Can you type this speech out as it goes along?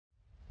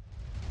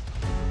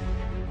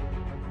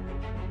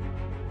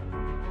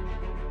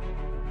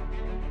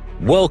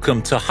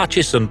Welcome to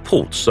Hutchison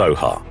Port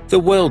Sohar, the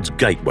world's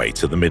gateway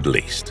to the Middle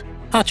East.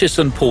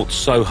 Hutchison Port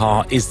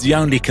Sohar is the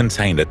only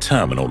container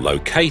terminal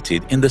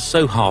located in the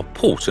Sohar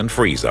port and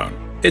free zone.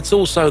 It's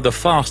also the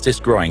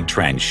fastest growing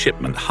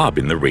transshipment hub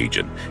in the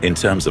region in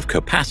terms of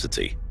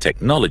capacity,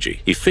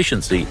 technology,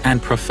 efficiency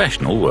and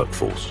professional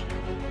workforce.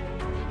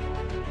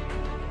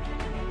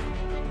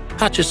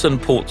 Hutchison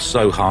Port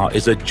Sohar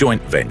is a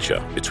joint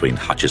venture between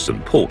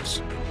Hutchison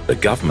Ports, the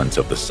government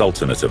of the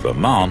Sultanate of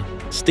Oman,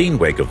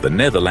 Steenweg of the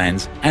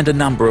Netherlands and a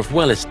number of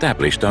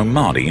well-established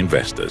Omani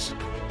investors.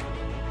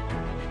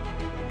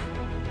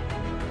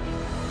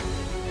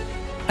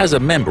 As a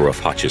member of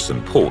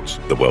Hutchison Ports,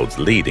 the world's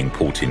leading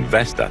port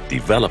investor,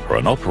 developer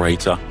and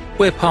operator,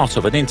 we're part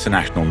of an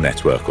international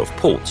network of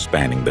ports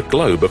spanning the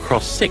globe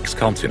across 6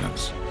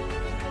 continents.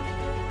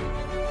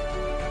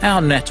 Our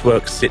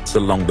network sits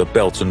along the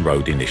Belt and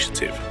Road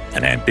Initiative,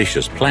 an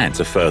ambitious plan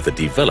to further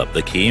develop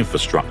the key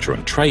infrastructure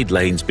and trade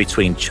lanes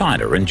between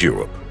China and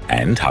Europe.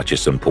 And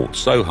Hutchison Port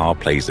Sohar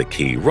plays a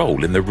key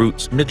role in the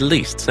route's Middle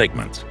East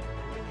segment.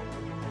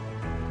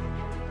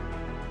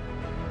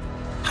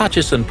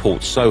 Hutchison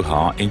Port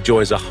Sohar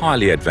enjoys a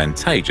highly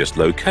advantageous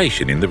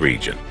location in the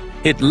region.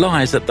 It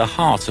lies at the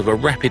heart of a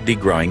rapidly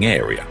growing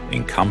area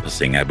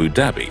encompassing Abu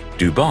Dhabi,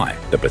 Dubai,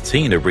 the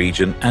Batina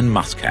region and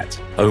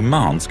Muscat,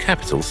 Oman's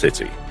capital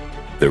city.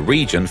 The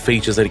region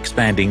features an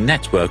expanding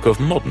network of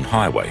modern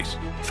highways,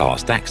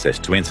 fast access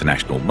to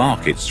international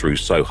markets through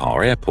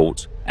Sohar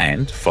Airport,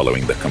 and,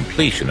 following the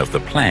completion of the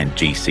planned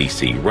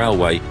GCC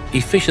railway,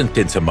 efficient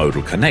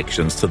intermodal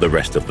connections to the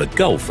rest of the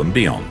Gulf and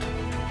beyond.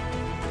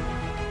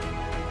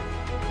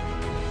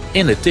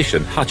 In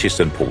addition,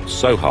 Hutchison Port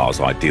Sohar's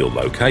ideal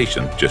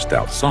location, just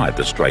outside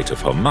the Strait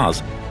of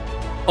Hormuz,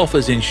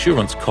 offers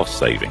insurance cost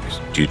savings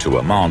due to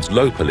Oman's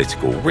low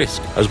political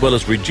risk as well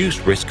as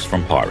reduced risks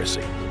from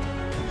piracy.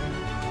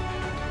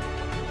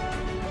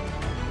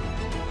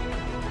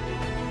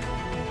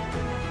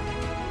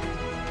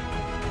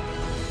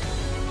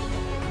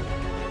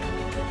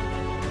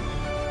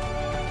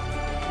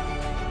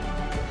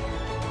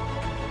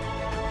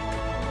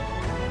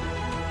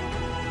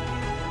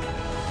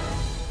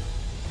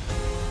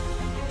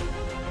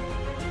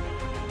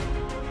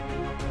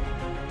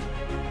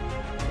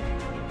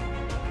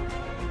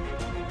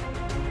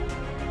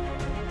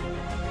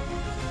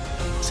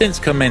 Since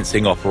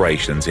commencing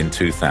operations in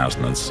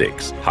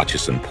 2006,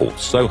 Hutchison Port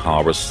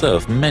Sohar has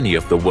served many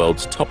of the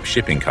world's top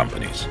shipping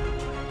companies.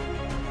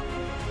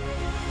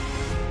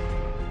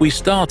 We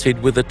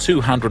started with a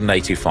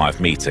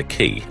 285-metre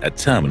quay at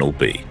Terminal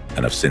B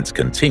and have since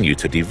continued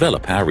to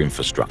develop our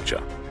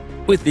infrastructure.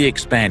 With the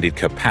expanded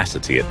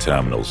capacity at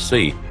Terminal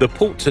C, the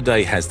port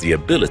today has the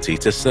ability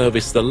to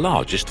service the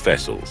largest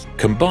vessels.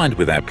 Combined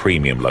with our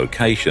premium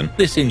location,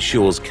 this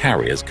ensures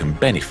carriers can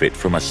benefit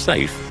from a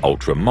safe,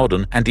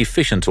 ultra-modern and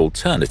efficient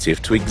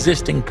alternative to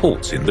existing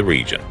ports in the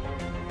region.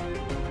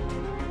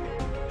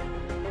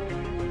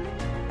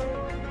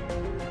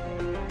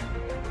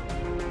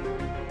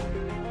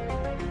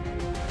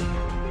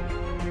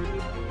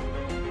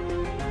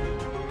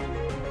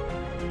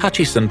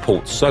 Hutchison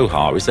Port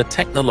Sohar is a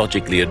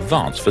technologically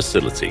advanced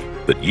facility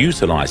that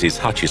utilises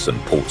Hutchison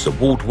Port's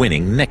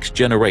award-winning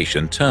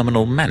next-generation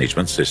terminal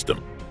management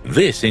system.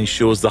 This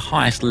ensures the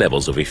highest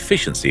levels of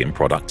efficiency and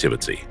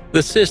productivity.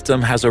 The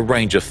system has a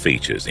range of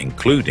features,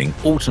 including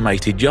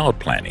automated yard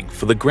planning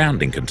for the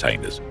grounding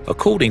containers,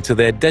 according to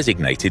their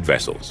designated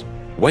vessels,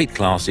 weight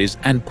classes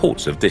and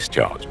ports of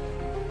discharge.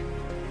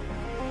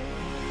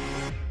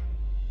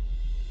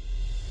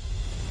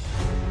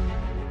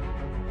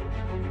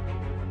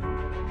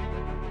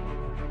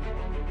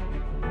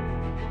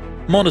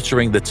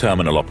 Monitoring the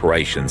terminal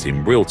operations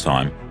in real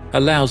time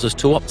allows us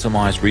to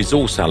optimize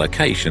resource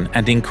allocation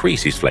and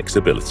increases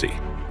flexibility.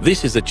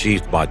 This is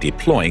achieved by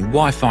deploying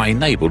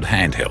Wi-Fi-enabled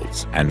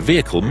handhelds and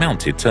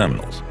vehicle-mounted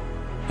terminals,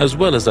 as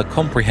well as a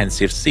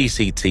comprehensive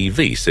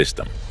CCTV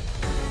system.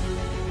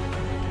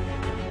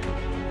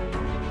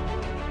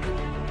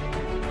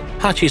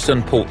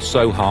 Hutchison Port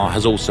Sohar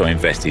has also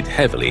invested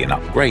heavily in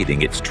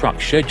upgrading its truck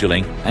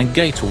scheduling and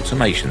gate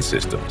automation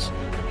systems.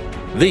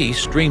 These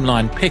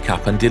streamline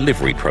pickup and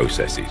delivery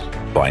processes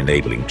by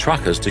enabling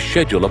truckers to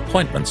schedule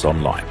appointments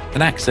online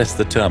and access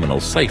the terminal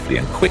safely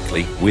and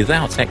quickly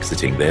without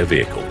exiting their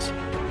vehicles.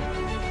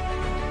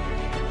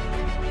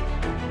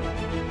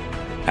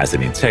 As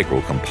an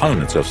integral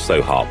component of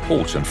Sohar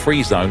Port and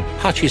Free Zone,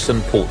 Hutchison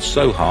Port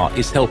Sohar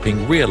is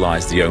helping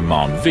realise the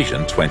Oman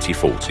Vision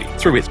 2040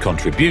 through its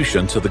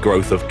contribution to the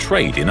growth of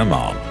trade in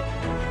Oman.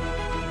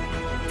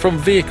 From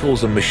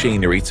vehicles and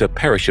machinery to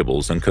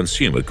perishables and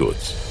consumer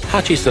goods,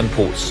 Hutchison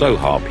Port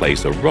Sohar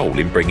plays a role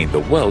in bringing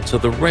the world to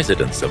the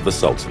residents of the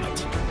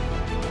Sultanate.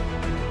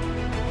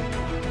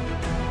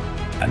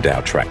 And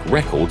our track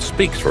record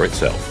speaks for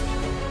itself.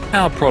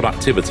 Our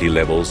productivity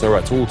levels are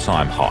at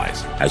all-time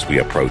highs as we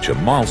approach a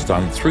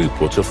milestone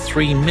throughput of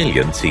 3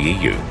 million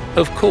TEU.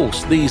 Of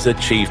course, these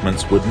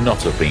achievements would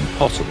not have been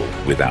possible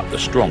without the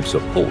strong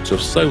support of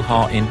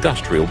Sohar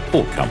Industrial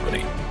Port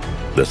Company,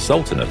 the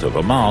Sultanate of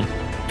Oman,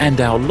 and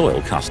our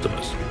loyal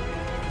customers.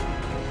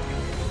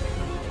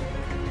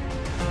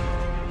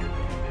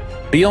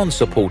 Beyond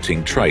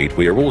supporting trade,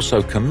 we are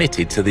also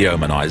committed to the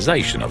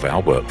Omanisation of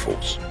our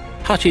workforce.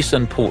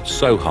 Hutchison Port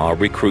Sohar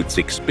recruits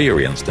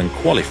experienced and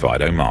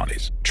qualified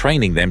Omanis,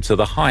 training them to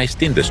the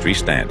highest industry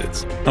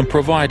standards and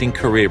providing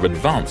career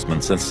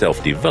advancements and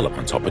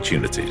self-development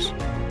opportunities.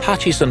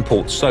 Hutchison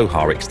Port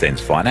Sohar extends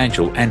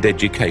financial and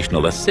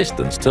educational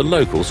assistance to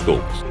local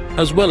schools,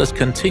 as well as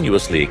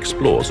continuously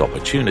explores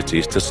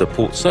opportunities to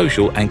support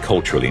social and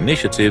cultural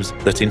initiatives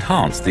that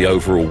enhance the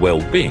overall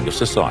well-being of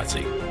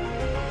society.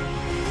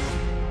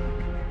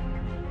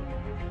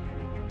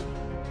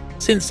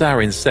 Since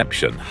our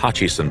inception,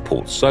 Hutchison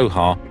Port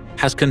Sohar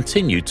has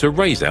continued to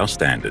raise our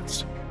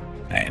standards.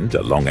 And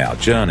along our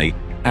journey,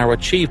 our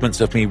achievements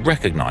have been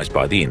recognised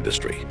by the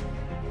industry.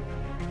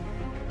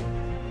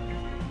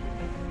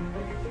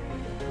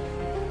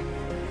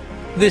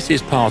 This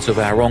is part of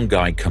our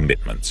ongoing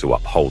commitment to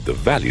uphold the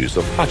values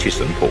of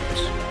Hutchison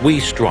Ports. We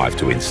strive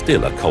to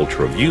instill a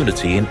culture of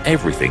unity in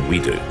everything we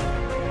do,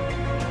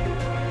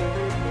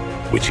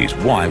 which is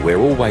why we're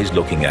always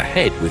looking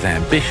ahead with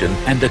ambition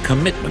and a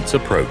commitment to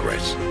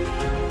progress.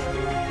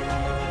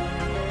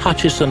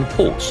 Hutchison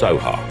Port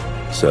Sohar,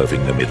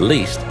 serving the Middle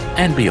East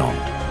and beyond.